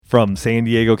From San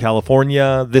Diego,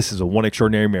 California, this is a One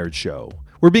Extraordinary Marriage show.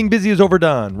 Where being busy is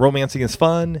overdone, romancing is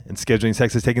fun, and scheduling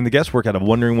sex is taking the guesswork out of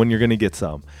wondering when you're going to get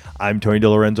some. I'm Tony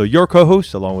DiLorenzo, your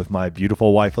co-host, along with my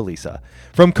beautiful wife, Elisa.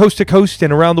 From coast to coast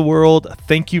and around the world,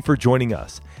 thank you for joining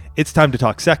us. It's time to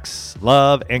talk sex,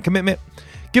 love, and commitment.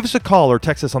 Give us a call or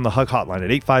text us on the Hug hotline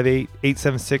at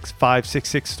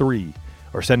 858-876-5663,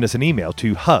 or send us an email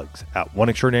to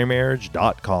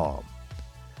hugs@oneextraordinarymarriage.com.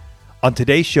 On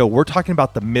today's show, we're talking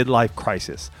about the midlife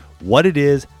crisis, what it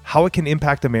is, how it can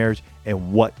impact a marriage,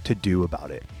 and what to do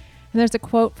about it. And there's a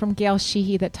quote from Gail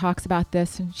Sheehy that talks about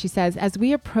this. And she says, as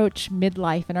we approach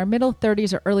midlife in our middle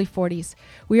 30s or early 40s,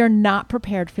 we are not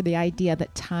prepared for the idea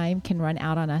that time can run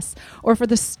out on us, or for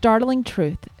the startling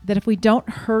truth that if we don't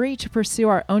hurry to pursue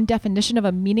our own definition of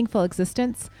a meaningful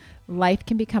existence, life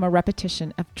can become a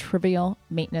repetition of trivial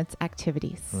maintenance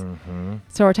activities.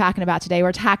 So we're talking about today,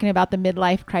 we're talking about the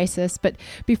midlife crisis. But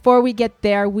before we get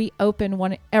there, we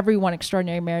open every One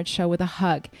Extraordinary Marriage show with a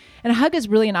hug. And a hug is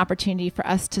really an opportunity for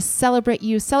us to celebrate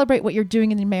you, celebrate what you're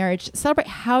doing in your marriage, celebrate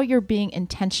how you're being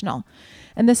intentional.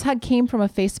 And this hug came from a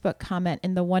Facebook comment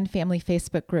in the One Family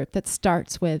Facebook group that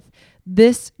starts with,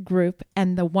 this group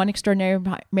and the One Extraordinary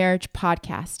Marriage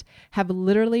podcast have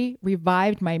literally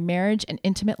revived my marriage and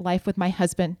intimate life with my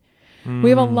husband.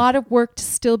 We have a lot of work to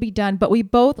still be done, but we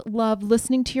both love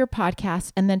listening to your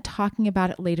podcast and then talking about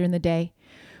it later in the day.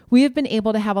 We have been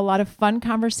able to have a lot of fun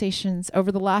conversations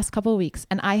over the last couple of weeks,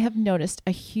 and I have noticed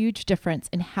a huge difference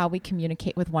in how we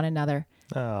communicate with one another.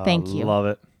 Thank you. Love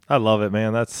it. I love it,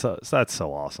 man. That's so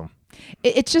awesome.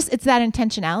 It's that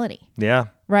intentionality. Yeah.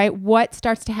 Right? What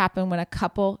starts to happen when a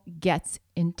couple gets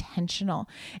intentional?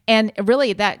 And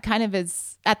really that kind of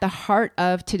is at the heart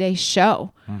of today's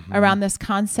show around this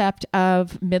concept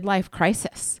of midlife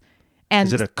crisis. And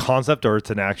is it a concept or it's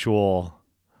an actual?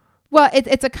 Well,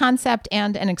 it's a concept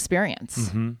and an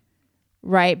experience.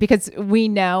 Right? Because we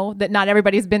know that not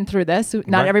everybody's been through this.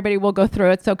 Not everybody will go through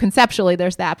it. So conceptually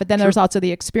there's that, but then there's also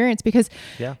the experience because,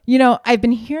 you know, I've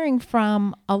been hearing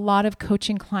from a lot of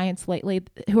coaching clients lately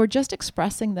who are just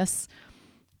expressing this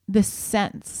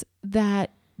sense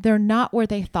that they're not where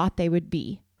they thought they would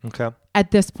be at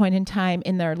this point in time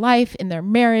in their life, in their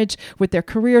marriage, with their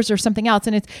careers or something else.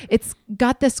 And it's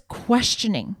got this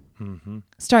questioning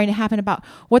starting to happen about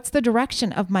what's the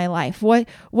direction of my life,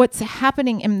 what's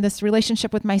happening in this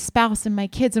relationship with my spouse and my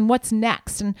kids, and what's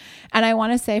next. And I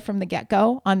want to say from the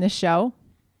get-go on this show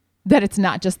that it's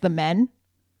not just the men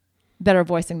that are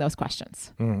voicing those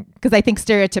questions. Because I think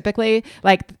stereotypically,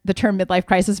 like the term midlife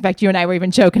crisis, in fact, you and I were even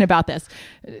joking about this.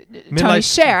 Tony,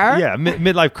 share. Yeah,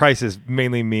 midlife crisis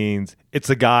mainly means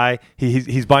it's a guy,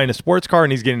 he's buying a sports car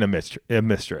and he's getting a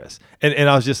mistress. And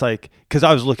I was just like, because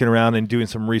I was looking around and doing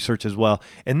some research as well,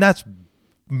 and that's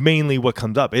mainly what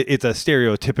comes up. It's a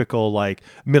stereotypical like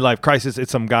midlife crisis.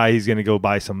 It's some guy, he's going to go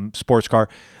buy some sports car.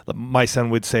 My son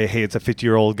would say, hey, it's a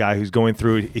 50-year-old guy who's going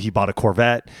through it. He bought a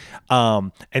Corvette,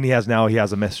 and he has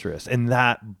a mistress. And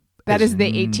that is the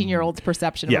 18-year-old's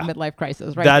perception of a midlife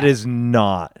crisis, right? That is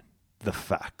not the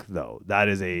fact, though. That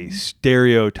is a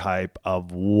stereotype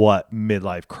of what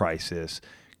midlife crisis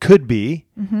could be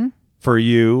for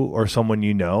you or someone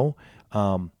you know,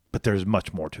 but there's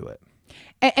much more to it.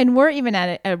 And we're even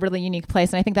at a really unique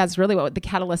place. And I think that's really what the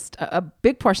catalyst, a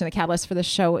big portion of the catalyst for the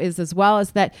show is as well,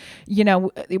 is that, you know,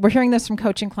 we're hearing this from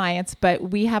coaching clients, but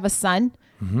we have a son,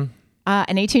 an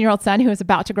 18-year-old son who is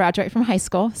about to graduate from high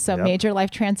school. So major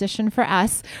life transition for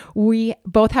us. We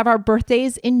both have our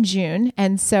birthdays in June.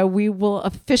 And so we will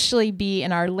officially be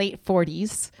in our late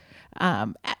 40s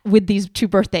with these two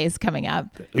birthdays coming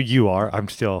up. You are. I'm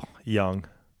still young.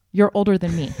 You're older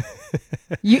than me.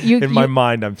 In my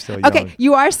mind, I'm still young. Okay,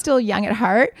 you are still young at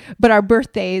heart, but our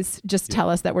birthdays just tell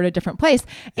us that we're at a different place.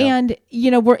 And,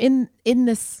 you know, we're in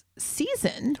this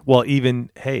season. Well,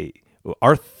 even, hey,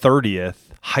 our 30th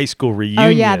high school reunion. Oh,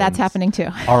 yeah, that's happening too.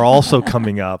 are also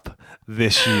coming up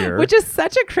this year. Which is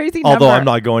such a crazy number. Although I'm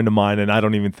not going to mine, and I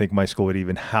don't even think my school would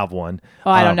even have one. Oh,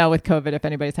 I don't know with COVID if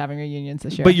anybody's having reunions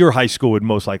this year. But your high school would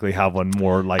most likely have one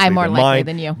more likely I'm more than likely mine.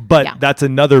 than you. But that's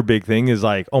another big thing is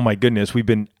like, oh my goodness, we've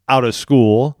been out of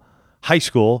school, high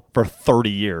school, for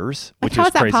 30 years, which How is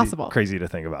is that crazy, possible? Crazy to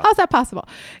think about. How's that possible?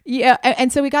 Yeah,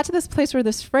 and so we got to this place where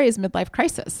this phrase midlife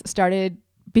crisis started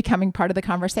becoming part of the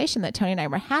conversation that Tony and I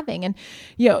were having. And,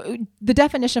 you know, the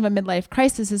definition of a midlife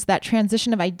crisis is that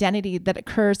transition of identity that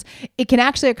occurs. It can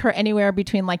actually occur anywhere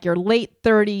between like your late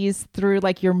 30s through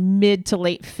like your mid to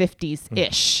late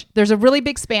 50s-ish. There's a really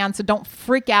big span. So don't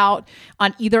freak out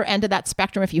on either end of that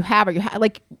spectrum if you have or you have.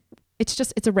 Like,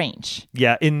 it's a range.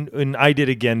 Yeah. And I did,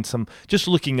 again, just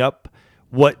looking up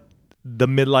what the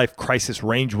midlife crisis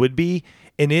range would be.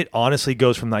 And it honestly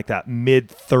goes from like that mid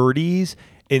 30s,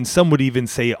 and some would even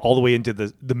say all the way into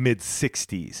the mid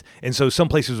 60s. And so some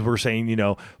places were saying,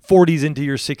 40s into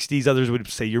your 60s. Others would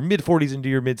say your mid 40s into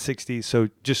your mid 60s. So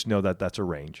just know that that's a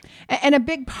range. And a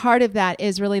big part of that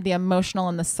is really the emotional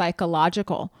and the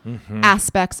psychological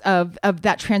aspects of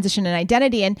that transition in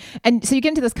identity. And so you get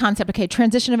into this concept, okay,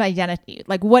 transition of identity.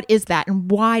 Like, what is that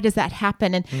and why does that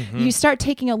happen? And you start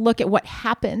taking a look at what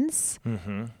happens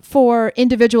for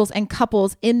individuals and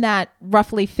couples in that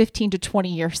roughly 15 to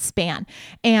 20 year span.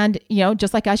 And,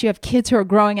 just like us, you have kids who are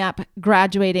growing up,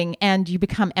 graduating, and you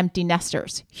become empty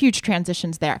nesters. Huge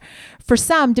transitions there. For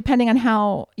some, depending on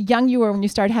how young you were when you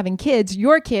started having kids,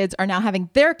 your kids are now having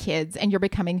their kids and you're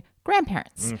becoming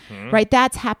grandparents, right?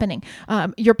 That's happening.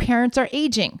 Your parents are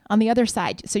aging on the other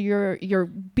side. So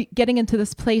you're getting into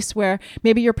this place where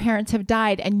maybe your parents have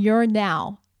died and you're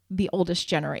now the oldest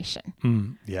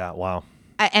generation. Yeah. Wow.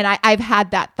 And I've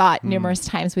had that thought numerous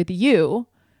times with you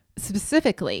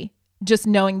specifically, just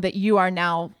knowing that you are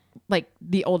now like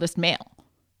the oldest male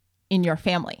in your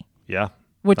family. Yeah.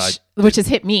 Which has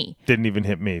hit me. Didn't even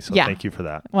hit me. So thank you for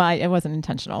that. Well, it wasn't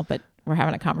intentional, but we're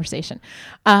having a conversation.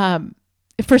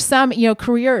 For some,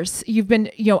 careers, you've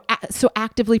been, so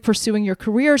actively pursuing your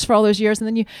careers for all those years.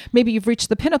 And then maybe you've reached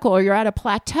the pinnacle or you're at a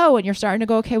plateau and you're starting to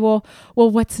go, okay, well,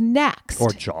 what's next?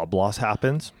 Or job loss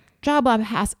happens. Job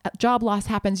loss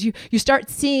happens. You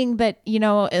start seeing that,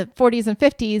 40s and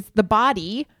 50s, the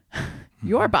body,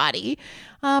 your body,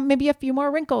 maybe a few more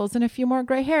wrinkles and a few more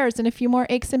gray hairs and a few more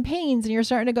aches and pains. And you're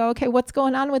starting to go, okay, what's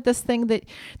going on with this thing that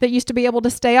used to be able to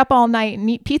stay up all night and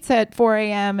eat pizza at 4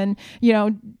 a.m. and,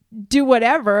 do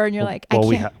whatever. And you're like, I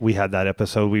can't. We had that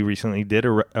episode we recently did,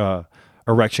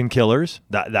 erection killers.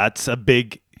 That's a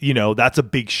big, that's a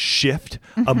big shift,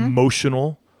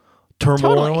 emotional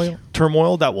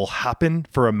turmoil that will happen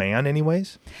for a man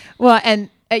anyways. Well, and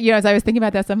as I was thinking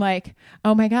about this, I'm like,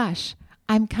 oh my gosh,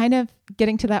 I'm kind of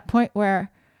getting to that point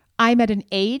where I'm at an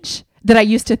age that I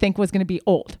used to think was going to be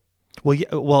old. Well,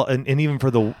 yeah, and even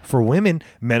for women,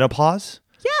 menopause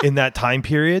in that time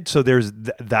period. So there's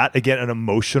that, again, an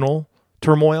emotional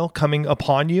turmoil coming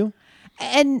upon you.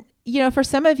 And, for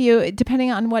some of you,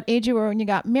 depending on what age you were when you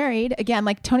got married, again,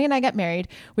 like Tony and I got married,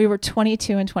 we were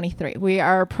 22 and 23. We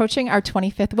are approaching our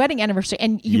 25th wedding anniversary.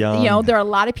 And, there are a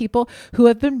lot of people who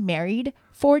have been married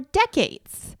for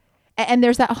decades. And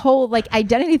there's that whole like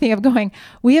identity thing of going,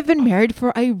 we have been married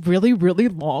for a really, really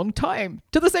long time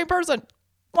to the same person,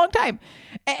 long time.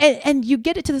 And you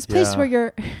get it to this place where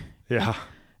you're, okay,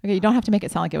 you don't have to make it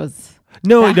sound like it was.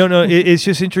 No. It's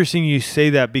just interesting you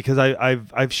say that because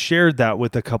I've shared that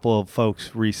with a couple of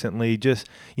folks recently, just,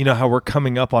 how we're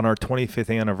coming up on our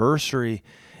 25th anniversary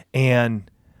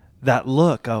and that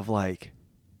look of like,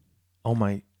 oh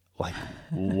my, like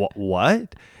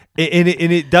what? And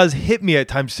it does hit me at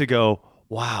times to go,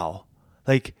 wow,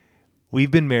 like we've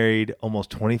been married almost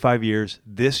 25 years.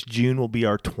 This June will be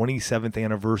our 27th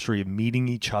anniversary of meeting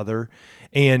each other.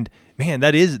 And man,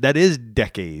 that is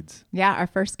decades. Yeah. Our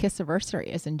first kiss anniversary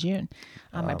is in June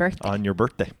on my birthday. On your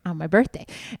birthday. On my birthday.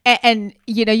 And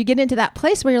you get into that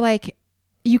place where you're like,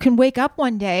 you can wake up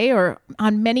one day or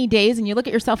on many days and you look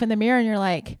at yourself in the mirror and you're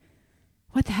like,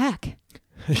 what the heck?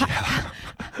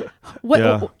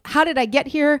 How did I get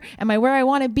here? Am I where I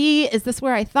want to be? Is this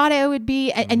where I thought I would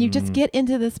be? And you just get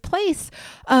into this place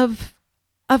of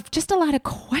just a lot of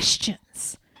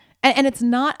questions. And it's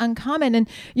not uncommon. And,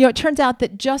 it turns out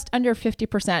that just under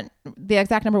 50%, the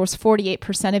exact number was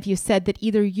 48% of you said that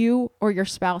either you or your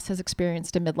spouse has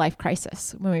experienced a midlife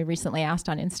crisis when we recently asked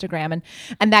on Instagram.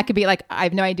 And that could be like, I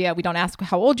have no idea. We don't ask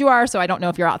how old you are. So I don't know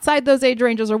if you're outside those age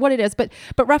ranges or what it is, but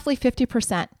roughly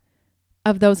 50%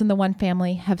 of those in the one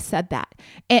family have said that.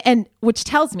 And which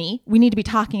tells me we need to be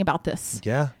talking about this.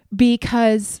 Yeah.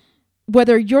 Because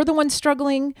whether you're the one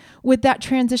struggling with that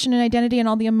transition in identity and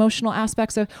all the emotional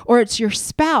aspects of, or it's your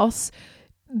spouse,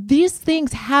 these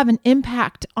things have an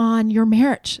impact on your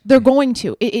marriage. They're going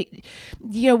to.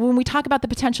 When we talk about the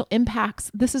potential impacts,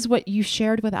 this is what you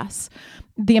shared with us.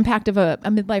 The impact of a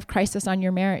midlife crisis on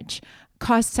your marriage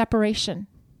caused separation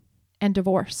and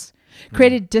divorce,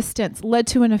 created distance, led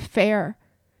to an affair,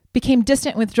 became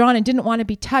distant, withdrawn, and didn't want to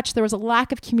be touched. There was a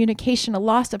lack of communication, a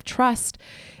loss of trust.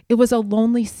 It was a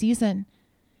lonely season.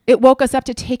 It woke us up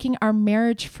to taking our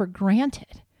marriage for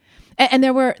granted. And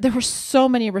there were so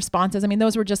many responses. I mean,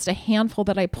 those were just a handful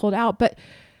that I pulled out. But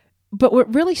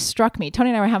what really struck me, Tony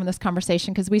and I were having this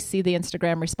conversation because we see the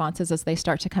Instagram responses as they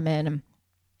start to come in.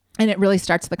 And it really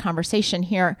starts the conversation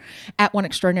here at One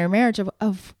Extraordinary Marriage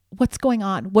of what's going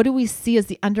on? What do we see as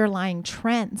the underlying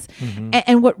trends? Mm-hmm.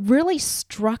 And what really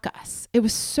struck us, it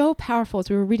was so powerful as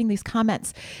we were reading these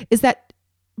comments, is that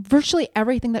virtually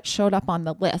everything that showed up on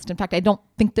the list. In fact, I don't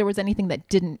think there was anything that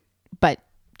didn't, but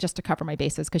just to cover my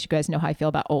bases, because you guys know how I feel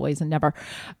about always and never.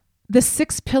 The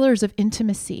 6 pillars of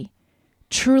intimacy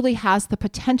truly has the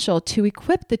potential to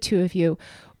equip the two of you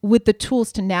with the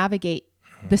tools to navigate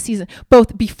the season,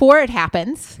 both before it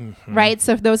happens, right?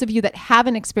 So for those of you that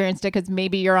haven't experienced it, because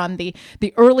maybe you're on the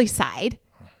early side,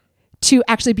 to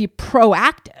actually be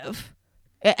proactive.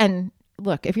 And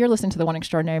look, if you're listening to the One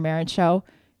Extraordinary Marriage show,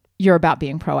 you're about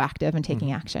being proactive and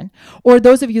taking action. Or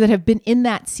those of you that have been in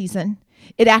that season,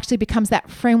 it actually becomes that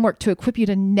framework to equip you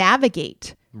to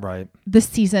navigate the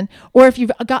season. Or if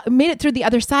you've made it through the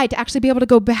other side, to actually be able to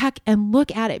go back and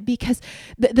look at it, because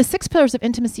the 6 pillars of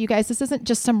intimacy, you guys, this isn't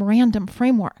just some random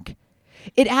framework.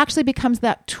 It actually becomes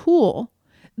that tool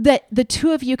that the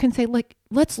two of you can say, like,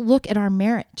 let's look at our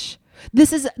marriage.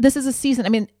 This is a season. I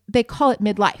mean, they call it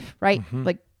midlife, right?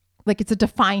 Like it's a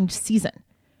defined season.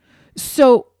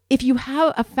 So if you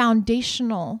have a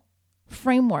foundational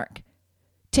framework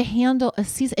to handle a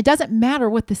season, it doesn't matter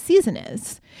what the season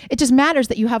is. It just matters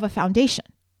that you have a foundation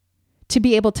to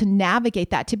be able to navigate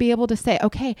that, to be able to say,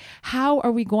 okay, how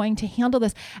are we going to handle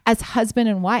this as husband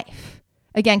and wife?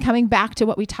 Again, coming back to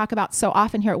what we talk about so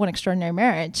often here at One Extraordinary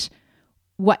Marriage,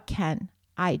 what can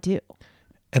I do?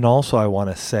 And also I want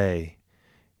to say,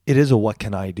 it is a what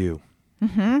can I do?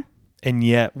 And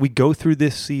yet we go through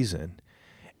this season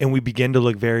and we begin to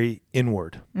look very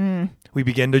inward. We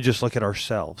begin to just look at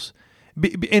ourselves.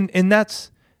 And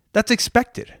that's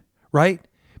expected, right?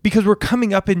 Because we're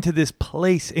coming up into this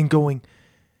place and going,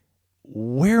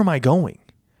 where am I going?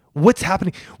 What's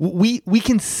happening? We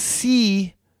can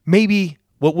see maybe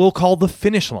what we'll call the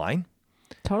finish line.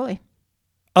 Totally.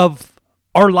 Of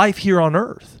our life here on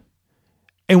earth.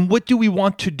 And what do we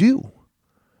want to do?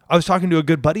 I was talking to a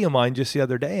good buddy of mine just the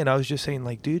other day, and I was just saying,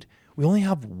 like, dude, we only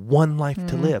have one life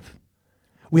to live.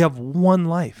 We have one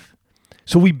life.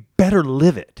 So we better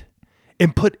live it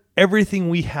and put everything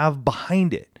we have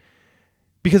behind it.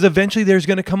 Because eventually there's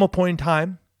going to come a point in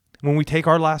time when we take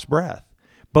our last breath.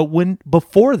 But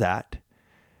before that,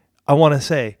 I want to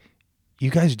say,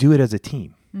 you guys do it as a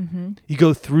team. You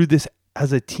go through this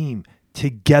as a team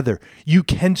together. You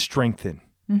can strengthen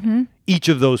each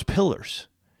of those pillars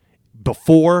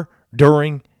before,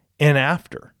 during, and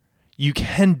after. You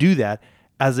can do that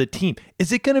as a team.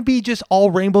 Is it going to be just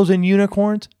all rainbows and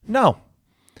unicorns? No.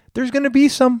 There's going to be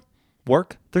some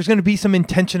work. There's going to be some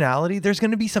intentionality. There's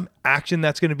going to be some action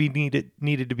that's going to be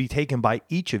needed to be taken by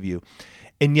each of you.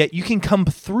 And yet you can come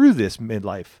through this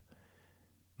midlife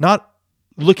not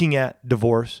looking at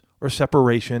divorce or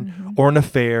separation or an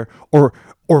affair or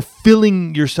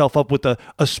filling yourself up with a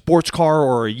sports car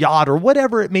or a yacht or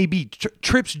whatever it may be,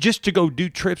 trips just to go do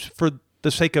trips for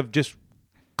the sake of just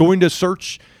going to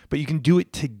search, but you can do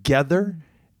it together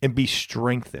and be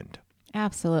strengthened.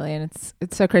 Absolutely. And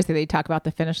it's so crazy that you talk about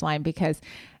the finish line, because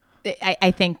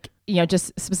I think,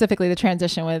 just specifically the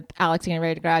transition with Alex getting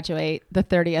ready to graduate, the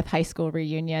 30th high school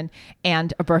reunion,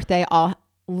 and a birthday, all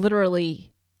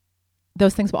literally,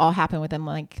 those things will all happen within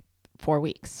like 4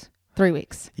 weeks. 3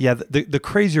 weeks. Yeah. The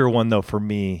crazier one though, for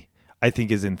me, I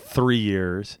think is in 3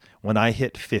 years when I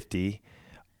hit 50,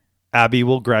 Abby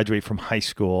will graduate from high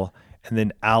school and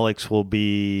then Alex will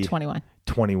be 21.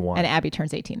 And Abby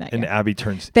turns 18 that year. And Abby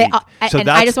turns 8. So and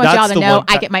I just want y'all to know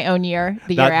I get my own year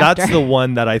the year after. That's the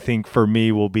one that I think for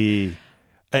me will be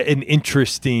an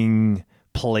interesting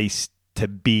place to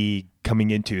be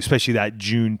coming into, especially that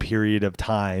June period of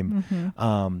time.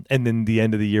 And then the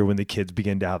end of the year when the kids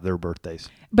begin to have their birthdays.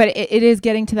 But it is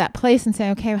getting to that place and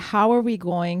saying, okay, how are we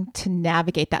going to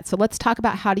navigate that? So let's talk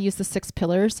about how to use the 6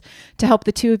 pillars to help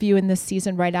the two of you in this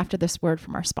season right after this word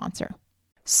from our sponsor.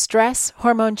 Stress,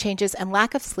 hormone changes, and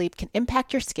lack of sleep can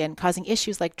impact your skin, causing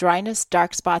issues like dryness,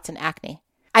 dark spots, and acne.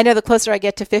 I know the closer I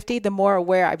get to 50, the more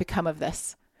aware I become of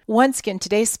this. OneSkin,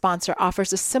 today's sponsor,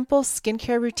 offers a simple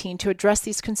skincare routine to address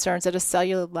these concerns at a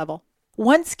cellular level.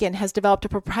 OneSkin has developed a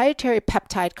proprietary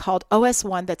peptide called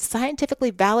OS1 that's scientifically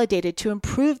validated to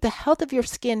improve the health of your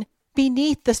skin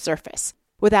beneath the surface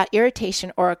without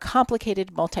irritation or a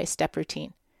complicated multi-step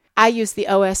routine. I use the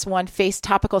OS1 face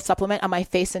topical supplement on my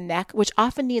face and neck, which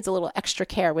often needs a little extra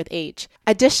care with age.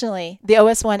 Additionally, the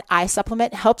OS1 eye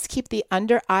supplement helps keep the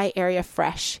under eye area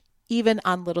fresh, even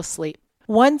on little sleep.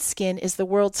 OneSkin is the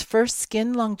world's first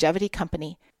skin longevity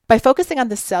company. By focusing on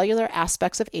the cellular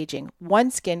aspects of aging,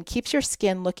 OneSkin keeps your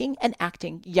skin looking and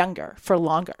acting younger for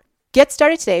longer. Get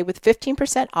started today with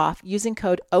 15% off using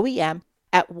code OEM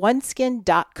at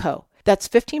oneskin.co. That's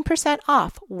 15%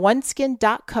 off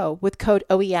oneskin.co with code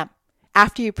OEM.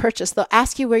 After you purchase, they'll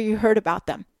ask you where you heard about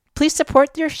them. Please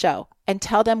support your show and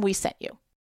tell them we sent you.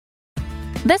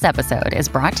 This episode is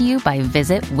brought to you by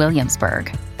Visit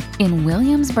Williamsburg. In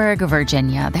Williamsburg,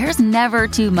 Virginia, there's never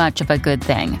too much of a good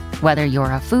thing. Whether you're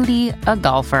a foodie, a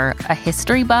golfer, a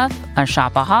history buff, a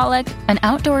shopaholic, an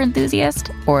outdoor enthusiast,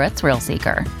 or a thrill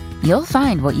seeker, you'll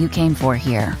find what you came for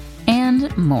here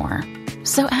and more.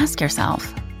 So ask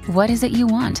yourself, what is it you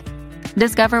want?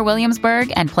 Discover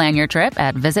Williamsburg and plan your trip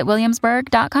at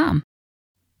visitwilliamsburg.com.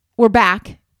 We're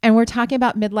back, and we're talking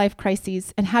about midlife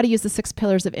crises and how to use the 6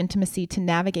 pillars of intimacy to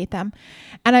navigate them.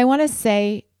 And I want to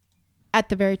say at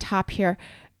the very top here,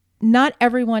 not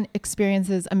everyone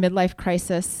experiences a midlife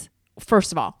crisis.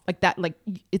 First of all,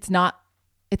 it's not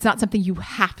something you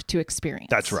have to experience.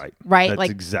 That's right. Right?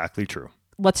 That's exactly true.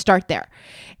 Let's start there.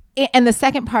 And the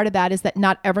second part of that is that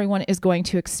not everyone is going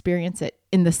to experience it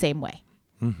in the same way.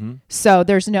 Mm-hmm. So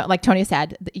there's no, like Tony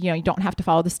said, you don't have to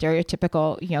follow the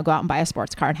stereotypical, go out and buy a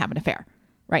sports car and have an affair,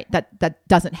 right? That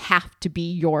doesn't have to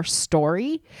be your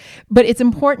story, but it's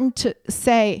important to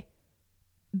say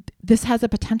this has a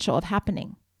potential of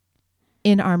happening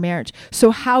in our marriage.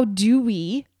 So how do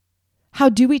we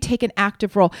take an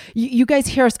active role? You guys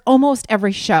hear us almost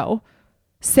every show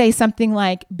say something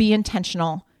like, be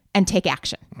intentional and take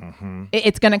action. Mm-hmm.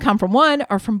 It's going to come from one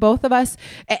or from both of us.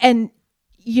 And,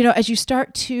 as you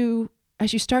start to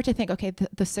think, okay,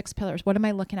 the 6 pillars, what am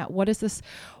I looking at? What does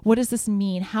this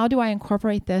mean? How do I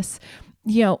incorporate this?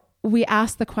 We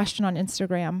asked the question on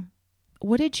Instagram,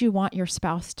 what did you want your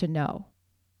spouse to know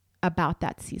about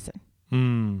that season?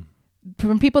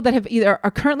 From people that have either are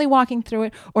currently walking through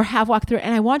it or have walked through it.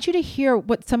 And I want you to hear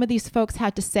what some of these folks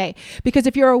had to say, because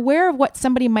if you're aware of what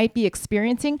somebody might be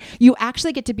experiencing, you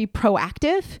actually get to be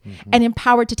proactive and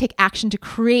empowered to take action to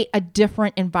create a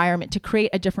different environment, to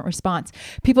create a different response.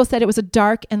 People said it was a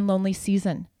dark and lonely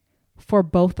season for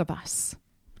both of us.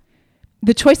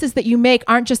 The choices that you make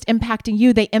aren't just impacting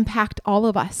you, they impact all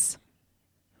of us.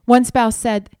 One spouse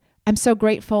said, I'm so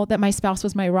grateful that my spouse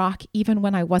was my rock, even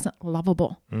when I wasn't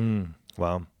lovable.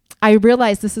 Wow. I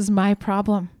realized this is my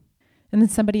problem. And then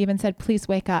somebody even said, please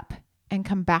wake up and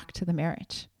come back to the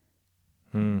marriage.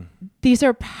 These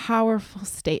are powerful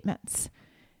statements.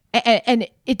 And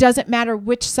it doesn't matter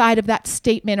which side of that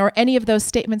statement or any of those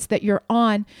statements that you're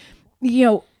on.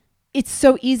 It's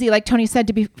so easy, like Tony said,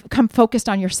 to become focused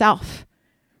on yourself,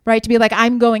 right? To be like,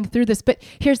 I'm going through this. But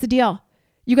here's the deal.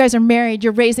 You guys are married,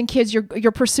 you're raising kids,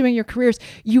 you're pursuing your careers.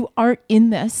 You aren't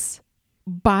in this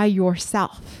by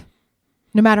yourself.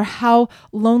 No matter how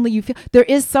lonely you feel, there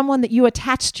is someone that you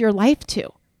attached your life to.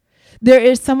 There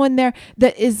is someone there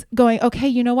that is going, okay,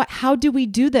 you know what? How do we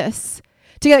do this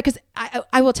together? Because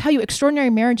I will tell you,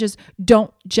 extraordinary marriages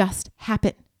don't just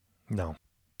happen. No.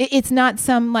 It's not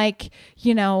some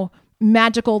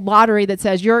magical lottery that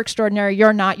says you're extraordinary,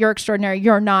 you're not, you're extraordinary,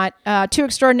 you're not, 2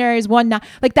 extraordinaries, 1 not.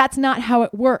 Like, that's not how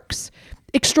it works.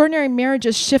 Extraordinary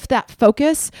marriages shift that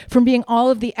focus from being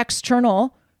all of the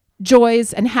external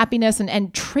joys and happiness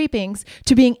and trappings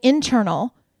to being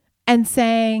internal and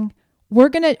saying, we're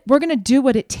going to do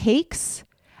what it takes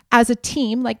as a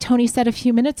team, like Tony said a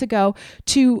few minutes ago,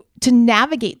 to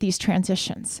navigate these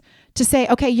transitions, to say,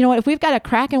 okay, you know what, if we've got a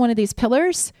crack in one of these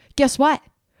pillars, guess what?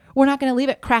 We're not going to leave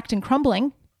it cracked and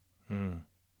crumbling.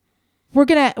 We're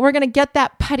gonna get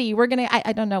that putty. We're gonna,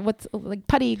 I don't know what's like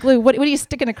putty glue. What do you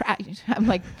stick in a crack? I'm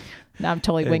like, no, I'm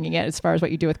totally winging it as far as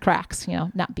what you do with cracks.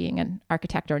 Not being an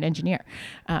architect or an engineer.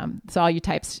 So all you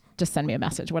types, just send me a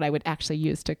message what I would actually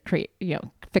use to create,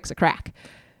 fix a crack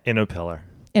in a pillar.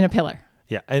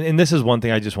 Yeah, and this is one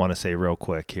thing I just want to say real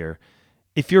quick here.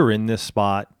 If you're in this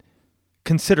spot,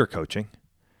 consider coaching.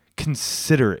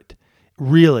 Consider it.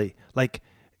 Really, like.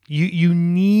 You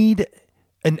need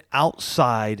an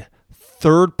outside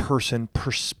third-person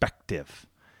perspective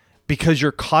because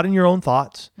you're caught in your own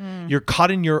thoughts. You're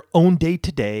caught in your own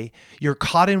day-to-day. You're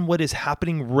caught in what is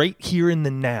happening right here in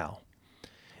the now.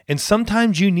 And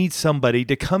sometimes you need somebody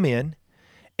to come in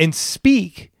and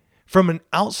speak from an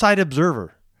outside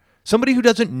observer, somebody who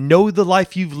doesn't know the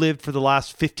life you've lived for the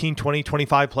last 15, 20,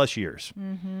 25 plus years,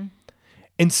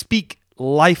 and speak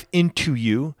life into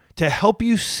you to help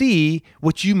you see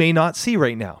what you may not see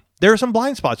right now. There are some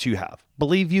blind spots you have.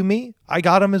 Believe you me, I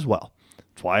got them as well.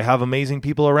 That's why I have amazing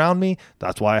people around me.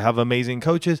 That's why I have amazing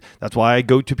coaches. That's why I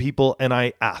go to people and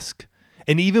I ask.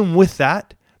 And even with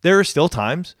that, there are still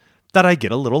times that I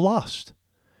get a little lost.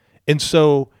 And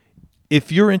so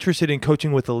if you're interested in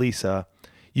coaching with Elisa,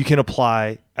 you can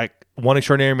apply at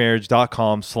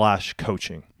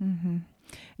oneextraordinarymarriage.com/coaching.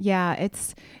 Yeah,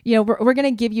 it's, we're going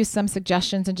to give you some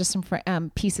suggestions and just some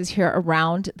pieces here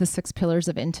around the 6 pillars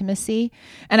of intimacy.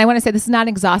 And I want to say this is not an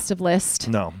exhaustive list.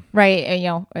 No. Right?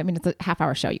 And, it's a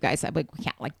half-hour show, you guys. We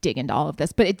can't dig into all of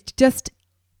this, but it just,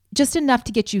 just enough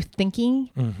to get you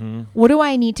thinking, what do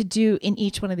I need to do in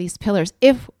each one of these pillars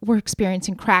if we're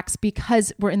experiencing cracks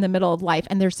because we're in the middle of life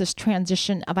and there's this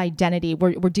transition of identity,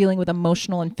 we're dealing with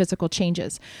emotional and physical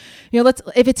changes.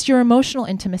 If it's your emotional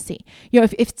intimacy,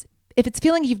 if it's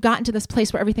feeling you've gotten to this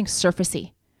place where everything's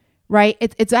surfacey, right?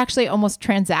 It's actually almost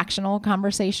transactional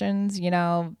conversations,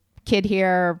 kid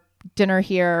here, dinner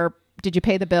here, did you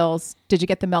pay the bills? Did you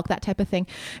get the milk? That type of thing.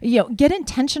 Get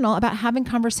intentional about having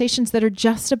conversations that are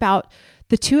just about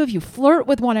the two of you. Flirt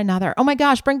with one another. Oh my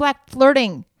gosh, bring back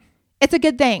flirting. It's a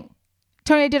good thing.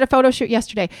 Tony and I did a photo shoot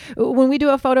yesterday. When we do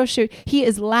a photo shoot, he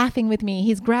is laughing with me.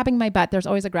 He's grabbing my butt. There's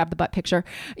always a grab the butt picture.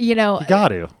 You got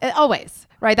to. Always,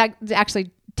 right? That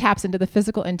actually taps into the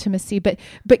physical intimacy, but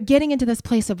getting into this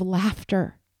place of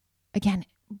laughter, again,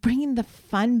 bringing the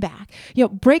fun back,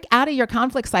 break out of your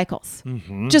conflict cycles.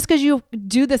 Just because you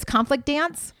do this conflict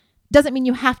dance doesn't mean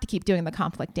you have to keep doing the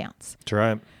conflict dance. That's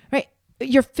right. Right.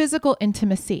 Your physical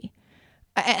intimacy.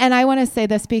 And I want to say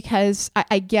this because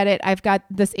I get it. I've got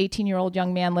this 18-year-old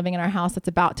young man living in our house that's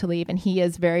about to leave, and he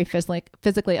is very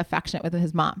physically affectionate with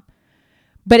his mom.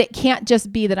 But it can't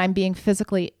just be that I'm being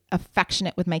physically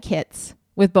affectionate with my kids.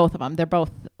 With both of them.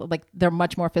 They're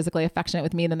much more physically affectionate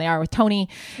with me than they are with Tony.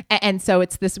 And so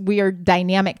it's this weird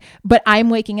dynamic, but I'm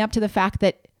waking up to the fact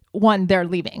that one, they're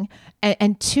leaving.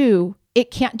 And two,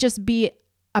 it can't just be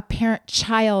a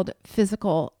parent-child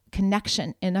physical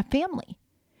connection in a family.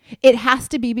 It has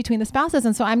to be between the spouses.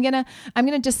 And so I'm going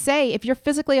to just say, if you're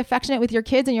physically affectionate with your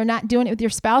kids and you're not doing it with your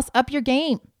spouse, up your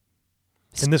game.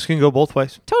 And this can go both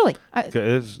ways. Totally.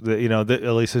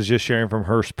 Elisa's just sharing from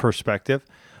her perspective.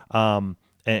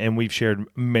 And we've shared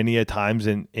many a times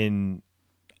in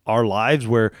our lives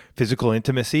where physical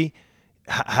intimacy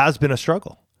has been a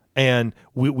struggle, and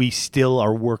we still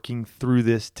are working through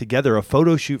this together. A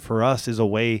photo shoot for us is a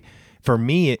way, for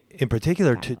me in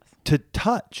particular, to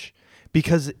touch,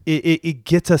 because it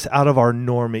gets us out of our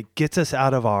norm. It gets us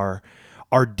out of our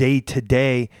day to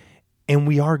day, and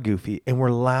we are goofy and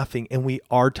we're laughing and we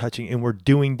are touching and we're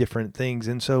doing different things.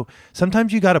 And so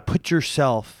sometimes you got to put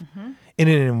yourself in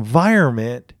an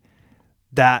environment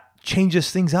that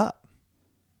changes things up,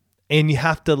 and you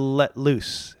have to let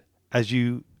loose as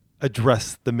you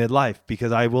address the midlife,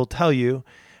 because I will tell you,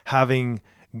 having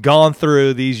gone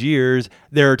through these years,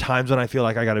 there are times when I feel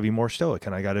like I got to be more stoic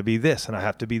and I got to be this and I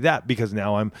have to be that, because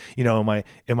now I'm, in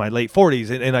my late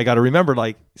 40s and I got to remember,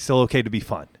 like, still okay to be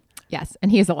fun. Yes.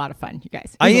 And he is a lot of fun, you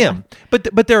guys. I am.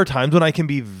 But there are times when I can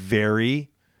be very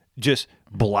just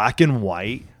black and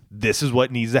white. This is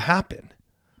what needs to happen.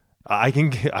 I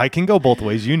can go both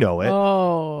ways. You know it.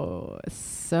 Oh,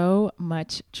 so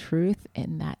much truth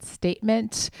in that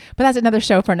statement. But that's another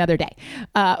show for another day.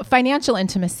 Financial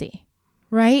intimacy,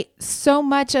 right? So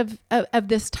much of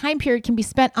this time period can be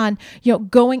spent on,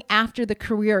 going after the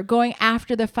career, going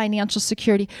after the financial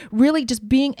security, really just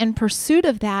being in pursuit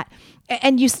of that.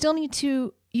 And you still need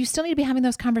to be having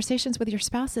those conversations with your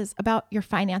spouses about your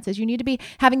finances. You need to be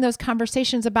having those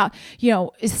conversations about,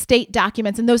 estate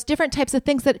documents and those different types of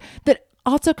things that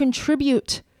also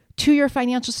contribute to your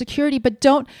financial security. But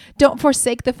don't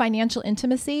forsake the financial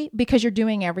intimacy because you're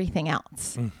doing everything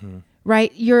else,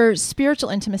 right? Your spiritual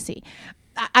intimacy.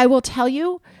 I will tell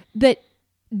you that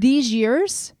these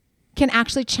years can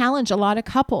actually challenge a lot of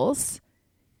couples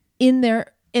in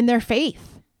their faith.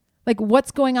 Like, what's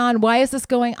going on? Why is this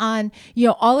going on?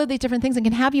 All of these different things, and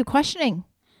can have you questioning.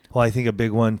 Well, I think a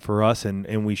big one for us,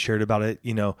 and we shared about it,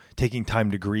 taking time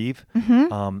to grieve.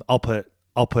 I'll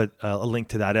put a link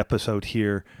to that episode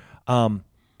here.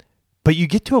 But you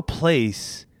get to a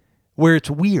place where it's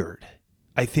weird,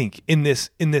 I think, in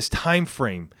this time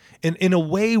frame, in a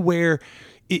way where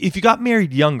if you got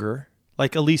married younger,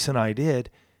 like Elisa and I did,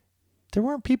 there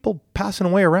weren't people passing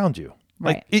away around you.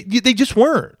 Right. Like they just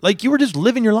weren't. Like, you were just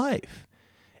living your life.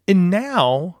 And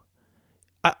now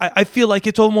I feel like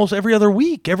it's almost every other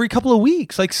week, every couple of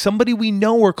weeks, like somebody we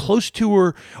know or close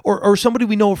to, or somebody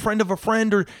we know, a friend of a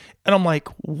friend, and I'm like,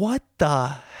 what the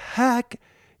heck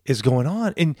is going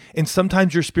on? And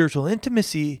sometimes your spiritual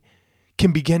intimacy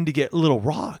can begin to get a little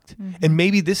rocked. And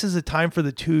maybe this is a time for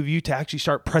the two of you to actually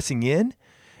start pressing in.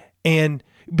 And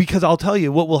because I'll tell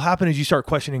you, what will happen is you start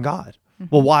questioning God.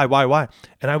 Well, why?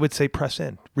 And I would say, press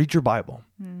in, read your Bible,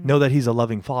 know that He's a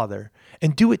loving Father,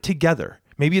 and do it together.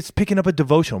 Maybe it's picking up a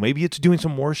devotional. Maybe it's doing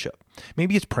some worship.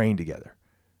 Maybe it's praying together.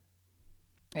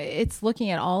 It's looking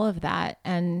at all of that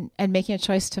and making a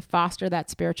choice to foster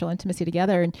that spiritual intimacy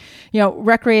together. And,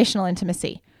 recreational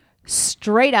intimacy,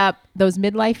 straight up, those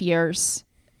midlife years,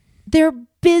 they're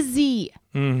busy.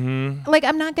 Like,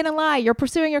 I'm not going to lie. You're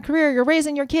pursuing your career. You're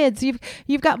raising your kids.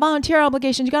 You've got volunteer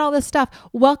obligations. You got all this stuff.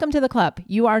 Welcome to the club.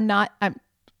 You are not,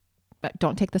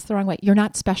 don't take this the wrong way. You're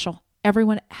not special.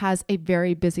 Everyone has a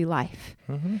very busy life.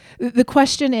 The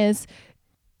question is,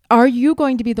 are you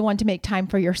going to be the one to make time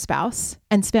for your spouse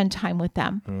and spend time with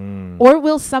them? Or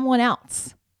will someone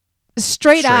else?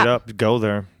 Straight up go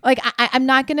there. Like, I'm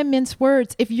not going to mince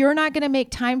words. If you're not going to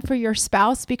make time for your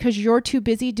spouse because you're too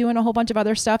busy doing a whole bunch of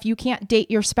other stuff, you can't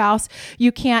date your spouse.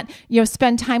 You can't,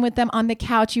 spend time with them on the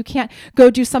couch. You can't go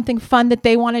do something fun that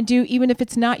they want to do, even if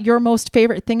it's not your most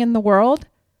favorite thing in the world.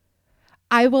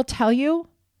 I will tell you,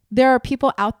 there are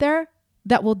people out there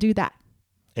that will do that.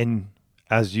 And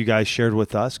as you guys shared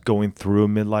with us, going through a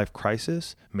midlife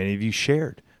crisis, many of you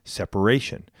shared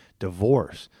separation,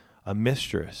 divorce, a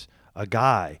mistress, a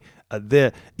guy,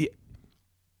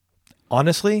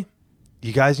 honestly,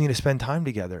 you guys need to spend time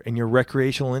together, and your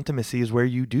recreational intimacy is where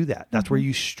you do that. That's where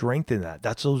you strengthen that.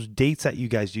 That's those dates that you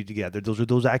guys do together. Those are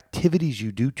those activities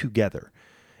you do together.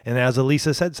 And as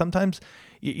Elisa said, sometimes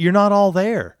you're not all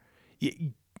there.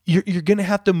 You're going to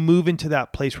have to move into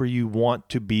that place where you want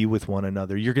to be with one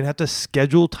another. You're going to have to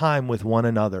schedule time with one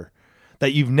another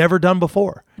that you've never done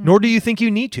before, nor do you think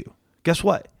you need to. Guess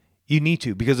what? You need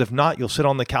to, because if not, you'll sit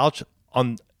on the couch,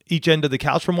 on each end of the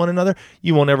couch from one another.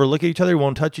 You won't ever look at each other. You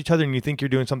won't touch each other. And you think you're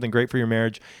doing something great for your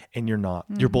marriage, and you're not.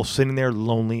 You're both sitting there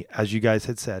lonely, as you guys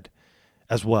had said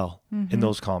as well in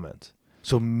those comments.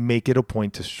 So make it a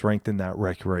point to strengthen that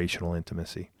recreational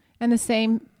intimacy. And the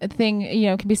same thing,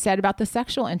 can be said about the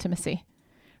sexual intimacy,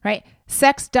 right?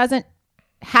 Sex doesn't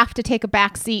have to take a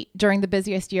back seat during the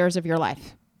busiest years of your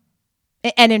life.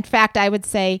 And in fact, I would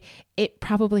say it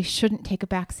probably shouldn't take a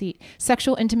back seat.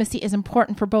 Sexual intimacy is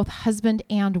important for both husband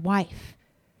and wife.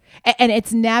 And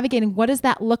it's navigating, what does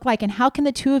that look like? And how can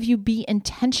the two of you be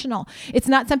intentional? It's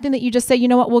not something that you just say, you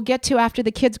know what, we'll get to after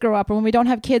the kids grow up, or when we don't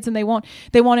have kids and they won't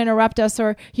interrupt us,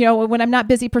 or, when I'm not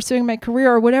busy pursuing my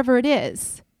career, or whatever it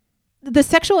is. The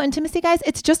sexual intimacy, guys,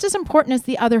 it's just as important as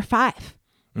the other 5.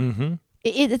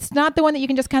 It's not the one that you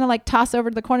can just kind of like toss over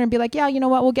to the corner and be like, yeah, you know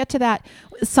what, we'll get to that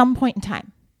at some point in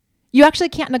time. You actually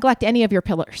can't neglect any of your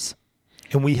pillars.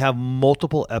 And we have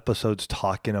multiple episodes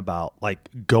talking about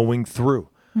like going through.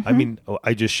 I mean,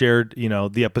 I just shared,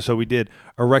 the episode we did,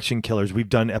 erection killers. We've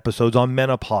done episodes on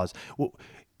menopause.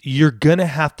 You're going to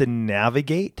have to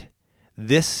navigate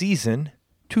this season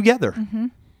together.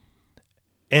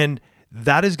 And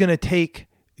that is going to take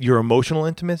your emotional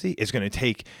intimacy. It's going to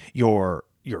take your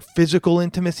physical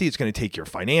intimacy. It's going to take your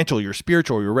financial, your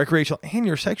spiritual, your recreational, and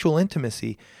your sexual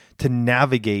intimacy to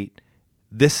navigate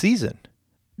this season.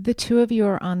 The two of you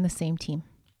are on the same team.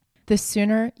 The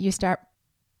sooner you start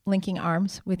linking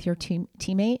arms with your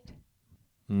teammate,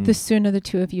 the sooner the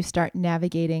two of you start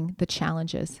navigating the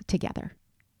challenges together.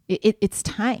 It's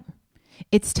time.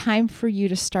 It's time for you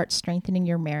to start strengthening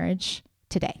your marriage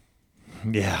today.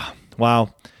 Yeah.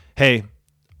 Wow. Hey,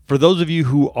 for those of you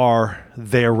who are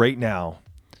there right now,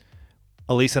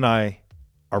 Elisa and I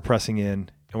are pressing in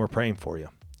and we're praying for you.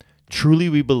 Truly,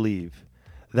 we believe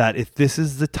that if this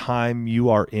is the time you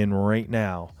are in right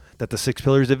now, that the 6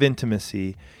 pillars of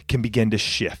intimacy can begin to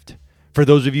shift. For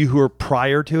those of you who are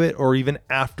prior to it or even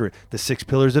after it, the 6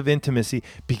 pillars of intimacy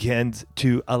begins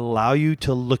to allow you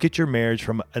to look at your marriage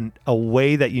from a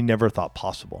way that you never thought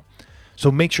possible.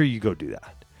 So make sure you go do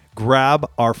that. Grab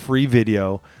our free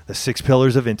video, The 6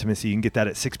 Pillars of Intimacy. You can get that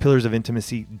at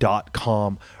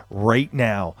 6pillarsofintimacy.com right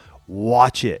now.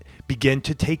 Watch it. Begin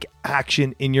to take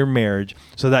action in your marriage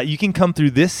so that you can come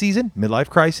through this season, midlife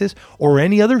crisis, or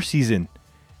any other season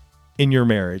in your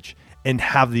marriage and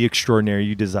have the extraordinary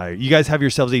you desire. You guys have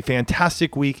yourselves a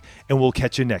fantastic week, and we'll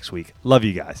catch you next week. Love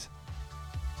you guys.